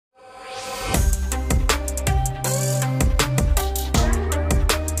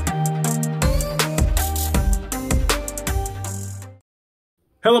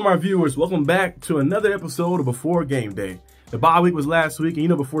Hello, my viewers. Welcome back to another episode of Before Game Day. The bye week was last week, and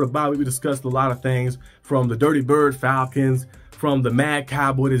before the bye week, we discussed a lot of things from the Dirty Bird Falcons, from the Mad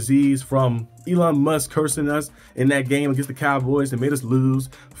Cowboy disease, from Elon Musk cursing us in that game against the Cowboys and made us lose,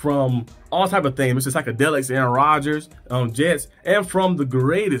 from all type of things. It's just psychedelics, Aaron Rodgers, Jets, and from the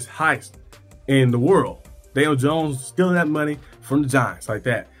greatest heist in the world, Daniel Jones stealing that money from the Giants, like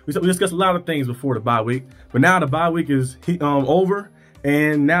that. We discussed a lot of things before the bye week, but now the bye week is over.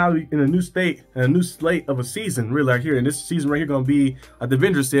 And now in a new state, a new slate of a season, really, right here. And this season right here going to be, like the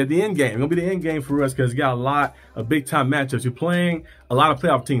Avengers said, the end game. It's going to be the end game for us because you got a lot of big-time matchups. You're playing a lot of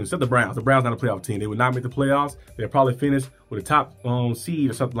playoff teams, except the Browns. The Browns not a playoff team. They would not make the playoffs. They'll probably finish with a top seed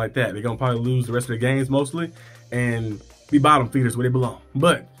or something like that. They're going to probably lose the rest of their games mostly and be bottom feeders where they belong.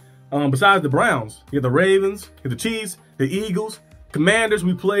 But besides the Browns, you got the Ravens, you got the Chiefs, the Eagles, Commanders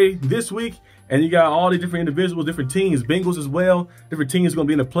we play this week. And you got all these different individuals, different teams, Bengals as well. Different teams going to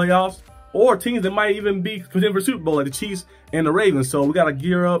be in the playoffs, or teams that might even be contending for Super Bowl, like the Chiefs and the Ravens. So we got to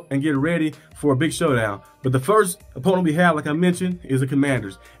gear up and get ready for a big showdown. But the first opponent we have, like I mentioned, is the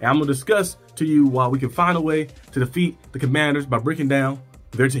Commanders. And I'm going to discuss to you why we can find a way to defeat the Commanders by breaking down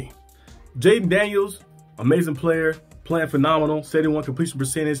their team. Jaden Daniels, amazing player, playing phenomenal, 71 completion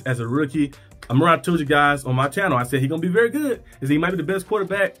percentage as a rookie. I remember I told you guys on my channel, I said he's going to be very good. He might be the best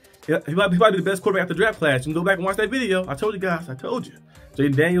quarterback. He might be the best quarterback after draft class. You can go back and watch that video. I told you guys. I told you.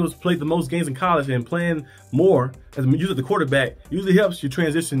 Jaden Daniels played the most games in college, and playing more as usually the quarterback usually helps you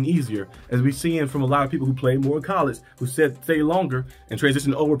transition easier, as we've seen from a lot of people who played more in college, who stay longer and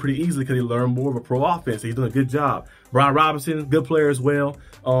transition over pretty easily because they learn more of a pro offense. He's doing a good job. Brian Robinson, good player as well.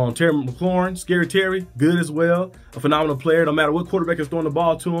 Terry McLaurin, Scary Terry, good as well. A phenomenal player. No matter what quarterback is throwing the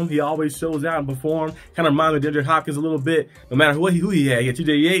ball to him, he always shows out and performs. Kind of reminds me of DeAndre Hopkins a little bit. No matter who he had. He had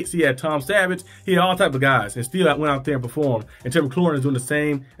TJ Yates, he had Tom Savage, he had all type of guys, and still went out there and performed. And Terry McLaurin is doing the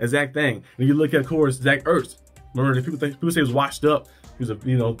same exact thing. And you look at, of course, Zach Ertz. Remember, people say he was washed up. He was a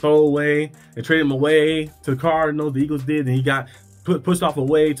throwaway. They traded him away to the Cardinals. The Eagles did, and he got pushed off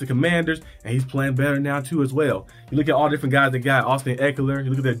away to Commanders, and he's playing better now too as well. You look at all different guys they got. Austin Eckler. You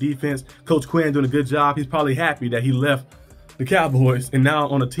look at their defense. Coach Quinn doing a good job. He's probably happy that he left the Cowboys and now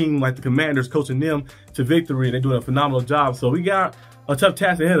on a team like the Commanders, coaching them to victory, and they're doing a phenomenal job. So we got a tough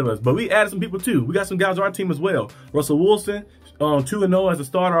task ahead of us, but we added some people too. We got some guys on our team as well. Russell Wilson, 2-0 as a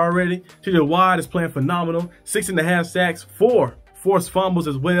starter already. TJ Watt is playing phenomenal. 6.5 sacks, 4 forced fumbles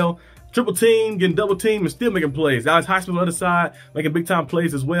as well. Triple team, getting double team, and still making plays. Alex Highsmith on the other side, making big time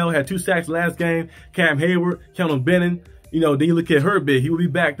plays as well. Had 2 sacks last game. Cam Hayward, Keldon Benning. Then you look at Herbig. He will be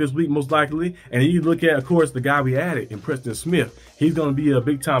back this week most likely. And then you look at, of course, the guy we added in Preston Smith. He's going to be a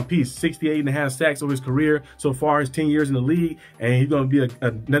big time piece. 68.5 sacks over his career so far, his 10 years in the league. And he's going to be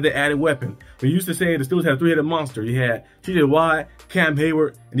another added weapon. We used to say the Steelers had a 3-headed monster. You had TJ Watt, Cam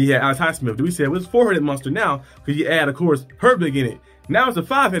Hayward, and you had Alex Highsmith. We said, well, it's a 4-headed monster now because you add, of course, Herbig in it. Now it's a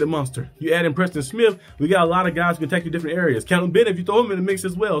 5-headed monster. You add in Preston Smith. We got a lot of guys who can take you different areas. Keldon Benning, if you throw him in the mix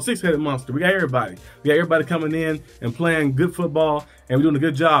as well, 6-headed monster. We got everybody. We got everybody coming in and playing good football, and we're doing a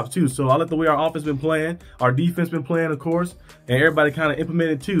good job too. So I like the way our offense been playing, our defense been playing, of course, and everybody kind of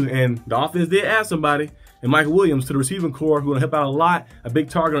implemented too. And the offense did add somebody, and Michael Williams to the receiving core, who's going to help out a lot. A big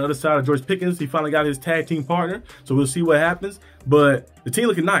target on the other side of George Pickens. He finally got his tag team partner, so we'll see what happens. But the team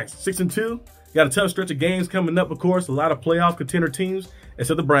looking nice, 6-2. Got a tough stretch of games coming up, of course. A lot of playoff contender teams,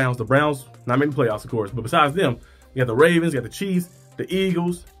 except the Browns. The Browns not making playoffs, of course. But besides them, you got the Ravens, you got the Chiefs, the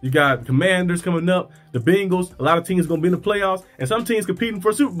Eagles, you got the Commanders coming up, the Bengals. A lot of teams going to be in the playoffs, and some teams competing for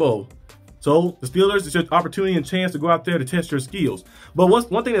a Super Bowl. So the Steelers, it's your opportunity and chance to go out there to test your skills. But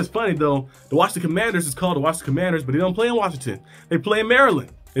one thing that's funny, though, the Washington Commanders is called the Washington Commanders, but they don't play in Washington. They play in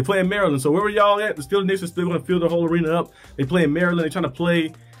Maryland. They play in Maryland. So wherever y'all at, the SteelerNation is still going to fill their whole arena up. They play in Maryland. They're trying to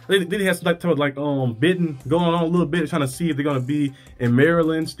play. They have some type of bidding going on a little bit, trying to see if they're going to be in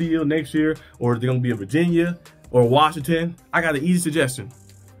Maryland still next year, or if they're going to be in Virginia or Washington. I got an easy suggestion.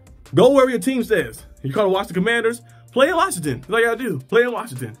 Go wherever your team says. You call the Washington Commanders, play in Washington. That's all you got to do. Play in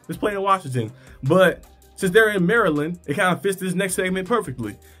Washington. Just play in Washington. But since they're in Maryland, it kind of fits this next segment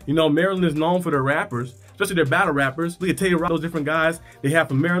perfectly. Maryland is known for their rappers, especially their battle rappers. We can tell you about those different guys they have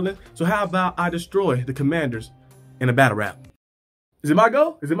from Maryland. So how about I destroy the Commanders in a battle rap? Is it my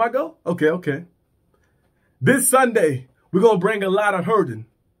go? Is it my go? Okay. This Sunday, we're going to bring a lot of hurting.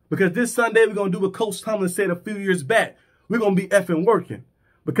 Because this Sunday, we're going to do what Coach Tomlin said a few years back. We're going to be effing working.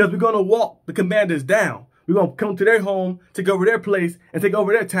 Because we're going to walk the Commanders down. We're going to come to their home, take over their place, and take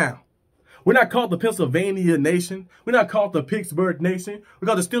over their town. We're not called the Pennsylvania Nation. We're not called the Pittsburgh Nation. We're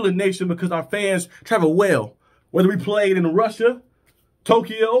called the SteelerNation because our fans travel well. Whether we played in Russia,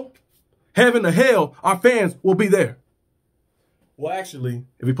 Tokyo, heaven or hell, our fans will be there. Well, actually,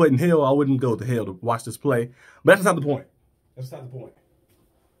 if we played in hell, I wouldn't go to hell to watch this play. But that's not the point. That's not the point.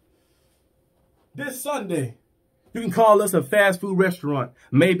 This Sunday, you can call us a fast food restaurant,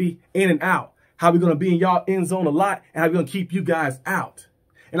 maybe In-N-Out. How we going to be in y'all end zone a lot, and how we going to keep you guys out.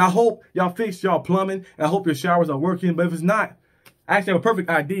 And I hope y'all fix y'all plumbing, and I hope your showers are working. But if it's not, I actually have a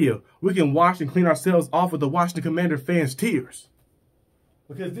perfect idea. We can wash and clean ourselves off with the Washington Commanders fans' tears.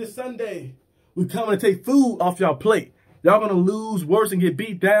 Because this Sunday, we coming to take food off y'all plate. Y'all going to lose worse and get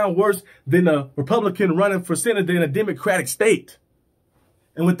beat down worse than a Republican running for senator in a Democratic state.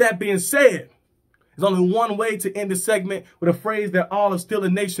 And with that being said, there's only one way to end this segment with a phrase that all of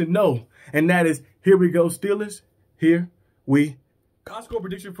SteelerNation know. And that is, here we go, Steelers. Here we go. My score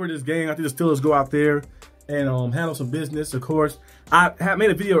prediction for this game, I think the Steelers go out there and handle some business, of course. I had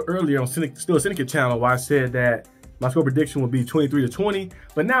made a video earlier on Steelers Syndicate channel where I said that my score prediction would be 23-20.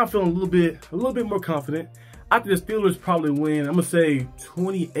 But now I'm feeling a little bit more confident. I think the Steelers probably win, I'm going to say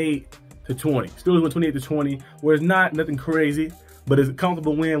 28-20. Steelers win 28-20, where it's not nothing crazy, but it's a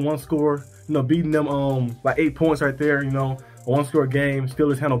comfortable win, one score, you know, beating them by 8 points right there, you know, a one-score game.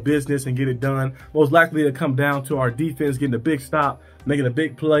 Steelers handle business and get it done. Most likely it'll come down to our defense getting a big stop, making a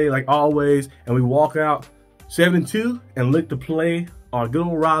big play like always, and we walk out 7-2 and look to play our good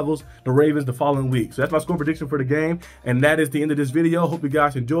old rivals, the Ravens, the following week. So that's my score prediction for the game, and that is the end of this video. Hope you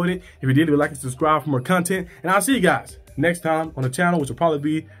guys enjoyed it. If you did, leave a like and subscribe for more content, and I'll see you guys next time on the channel, which will probably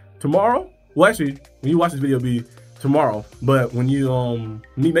be tomorrow. Well, actually, when you watch this video, it'll be tomorrow, but when you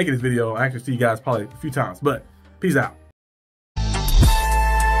me making this video, I actually see you guys probably a few times. But peace out.